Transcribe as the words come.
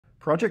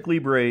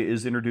ProjectLibre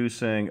is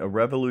introducing a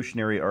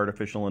revolutionary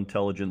artificial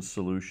intelligence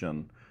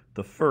solution,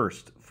 the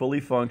first fully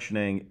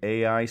functioning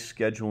AI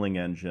scheduling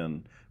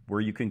engine where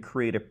you can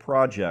create a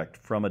project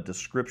from a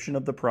description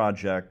of the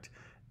project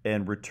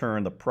and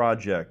return the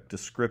project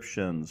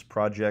descriptions,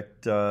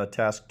 project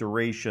task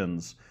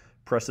durations,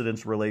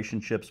 precedence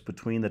relationships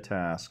between the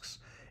tasks.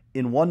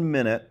 In 1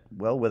 minute,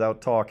 well,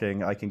 without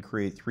talking, I can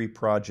create 3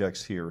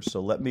 projects here. So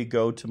let me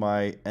go to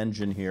my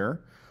engine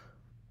here,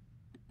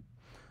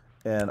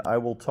 and I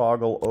will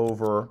toggle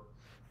over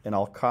and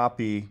I'll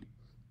copy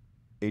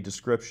a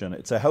description.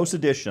 It's a house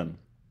addition.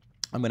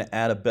 I'm going to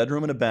add a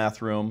bedroom and a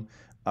bathroom.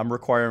 I'm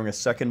requiring a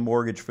second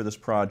mortgage for this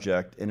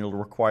project, and it'll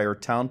require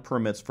town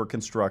permits for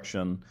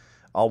construction.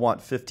 I'll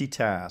want 50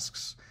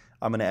 tasks.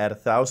 I'm going to add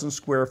 1,000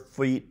 square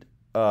feet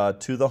to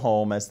the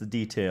home as the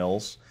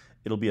details.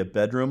 It'll be a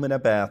bedroom and a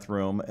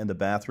bathroom, and the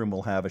bathroom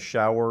will have a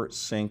shower,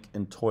 sink,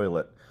 and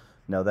toilet.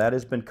 Now that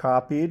has been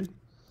copied,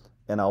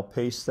 and I'll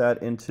paste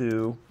that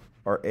into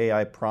our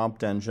AI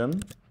prompt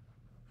engine.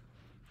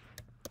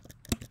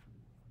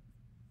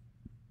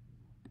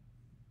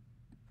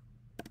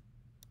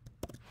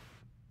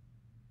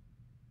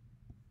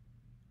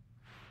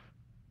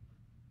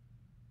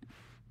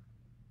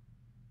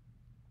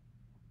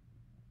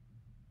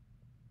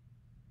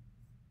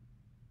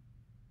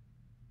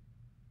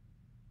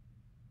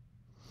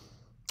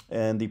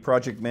 And the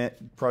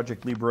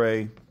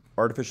ProjectLibre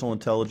artificial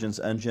intelligence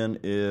engine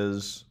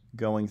is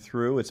going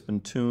through. It's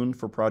been tuned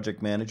for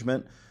project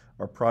management.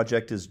 Our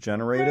project is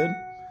generated.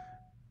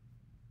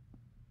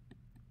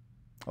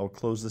 I'll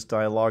close this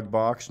dialog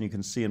box, and you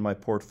can see in my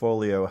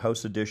portfolio,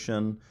 house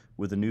addition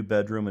with a new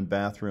bedroom and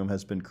bathroom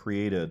has been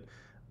created.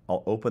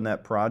 I'll open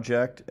that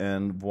project,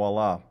 and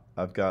voila,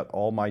 I've got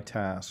all my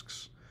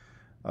tasks.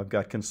 I've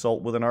got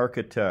consult with an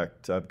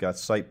architect. I've got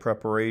site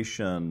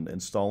preparation,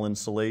 install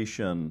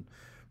insulation.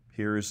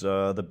 Here's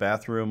the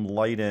bathroom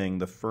lighting,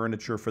 the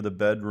furniture for the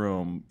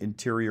bedroom,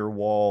 interior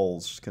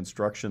walls,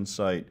 construction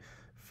site,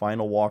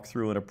 final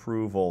walkthrough and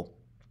approval.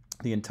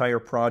 The entire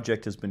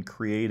project has been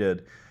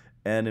created,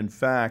 and in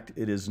fact,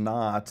 it is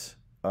not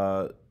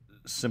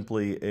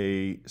simply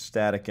a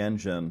static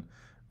engine.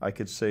 I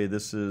could say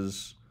this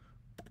is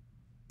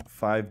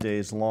 5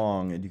 days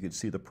long, and you can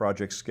see the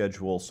project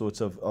schedule. So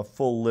it's a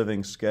full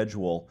living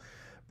schedule.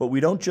 But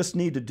we don't just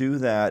need to do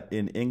that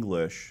in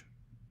English.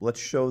 Let's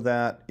show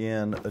that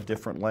in a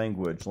different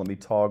language. Let me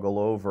toggle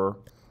over,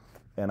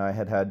 and I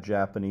had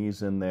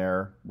Japanese in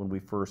there when we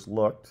first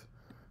looked.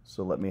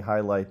 So let me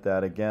highlight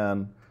that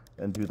again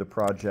and do the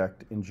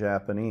project in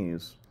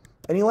Japanese.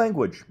 Any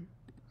language.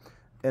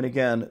 And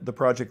again, the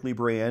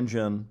ProjectLibre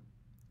engine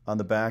on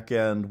the back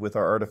end with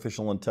our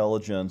artificial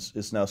intelligence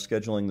is now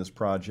scheduling this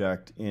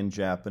project in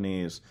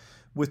Japanese.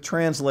 With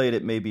Translate,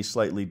 it may be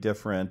slightly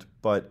different,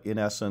 but in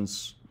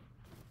essence,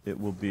 it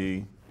will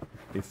be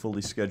a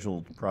fully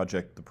scheduled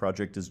project. The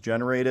project is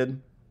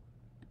generated.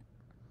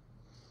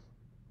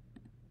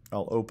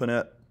 I'll open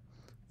it,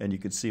 and you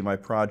can see my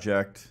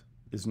project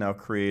is now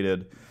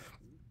created,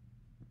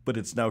 but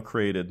it's now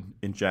created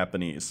in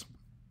Japanese.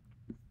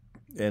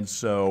 And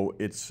so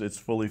it's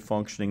fully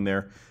functioning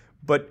there.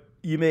 But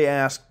you may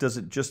ask, does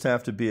it just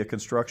have to be a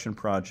construction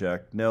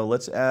project? No,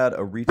 let's add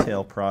a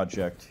retail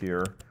project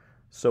here.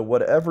 So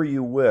whatever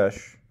you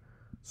wish.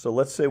 So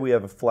let's say we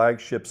have a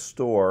flagship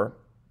store,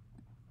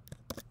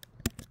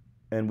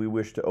 and we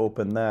wish to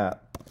open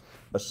that.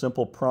 A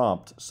simple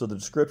prompt. So the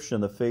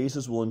description, the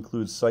phases will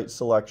include site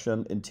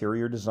selection,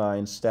 interior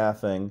design,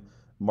 staffing,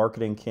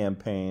 marketing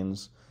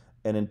campaigns,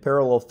 and in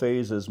parallel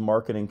phases,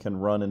 marketing can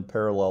run in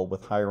parallel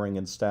with hiring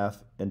and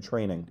staff and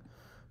training.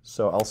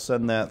 So I'll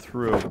send that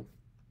through.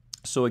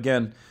 So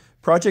again,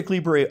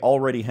 ProjectLibre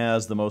already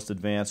has the most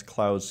advanced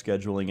cloud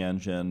scheduling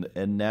engine,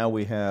 and now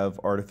we have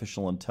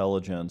artificial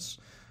intelligence.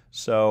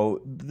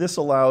 So this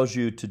allows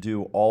you to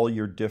do all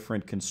your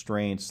different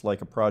constraints, like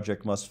a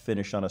project must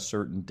finish on a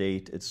certain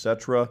date,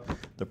 etc.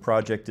 The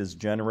project is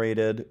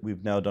generated.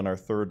 We've now done our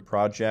 3rd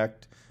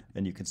project,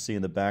 and you can see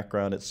in the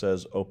background it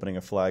says opening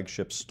a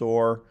flagship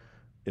store.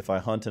 If I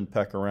hunt and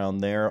peck around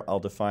there, I'll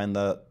define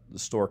the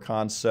store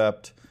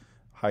concept,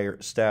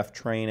 hire staff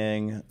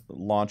training,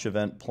 launch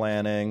event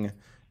planning,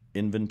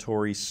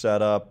 inventory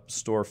setup,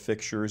 store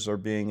fixtures are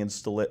being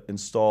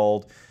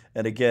installed.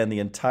 And again, the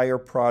entire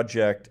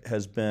project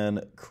has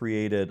been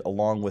created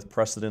along with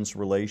precedence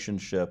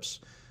relationships,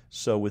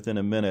 so within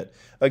a minute.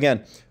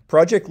 Again,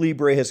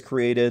 ProjectLibre has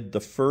created the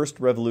first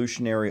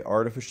revolutionary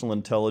artificial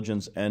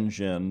intelligence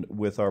engine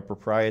with our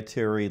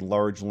proprietary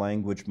large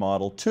language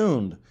model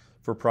tuned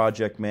for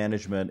project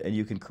management, and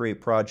you can create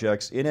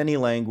projects in any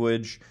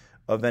language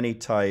of any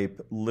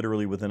type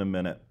literally within a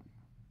minute.